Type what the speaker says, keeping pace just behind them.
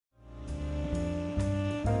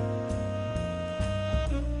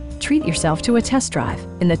treat yourself to a test drive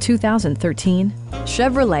in the 2013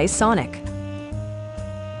 Chevrolet Sonic.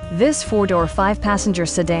 This four-door, five-passenger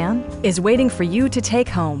sedan is waiting for you to take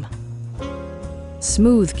home.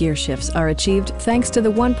 Smooth gear shifts are achieved thanks to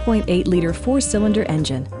the 1.8-liter four-cylinder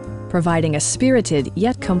engine, providing a spirited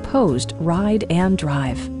yet composed ride and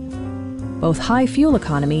drive. Both high fuel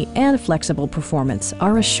economy and flexible performance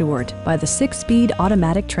are assured by the six-speed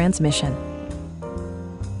automatic transmission.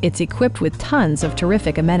 It's equipped with tons of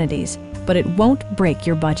terrific amenities, but it won't break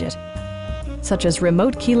your budget, such as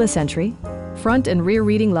remote keyless entry, front and rear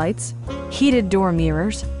reading lights, heated door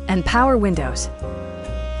mirrors, and power windows.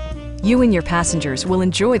 You and your passengers will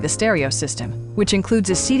enjoy the stereo system, which includes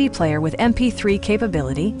a CD player with MP3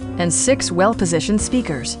 capability and 6 well-positioned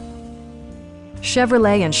speakers.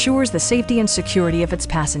 Chevrolet ensures the safety and security of its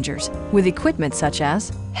passengers with equipment such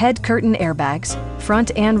as head curtain airbags,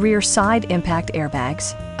 front and rear side impact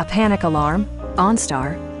airbags, a panic alarm,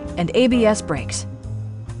 OnStar, and ABS brakes.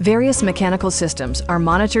 Various mechanical systems are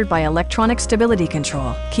monitored by electronic stability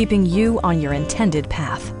control, keeping you on your intended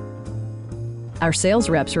path. Our sales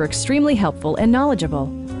reps are extremely helpful and knowledgeable.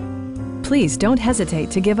 Please don't hesitate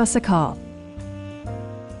to give us a call.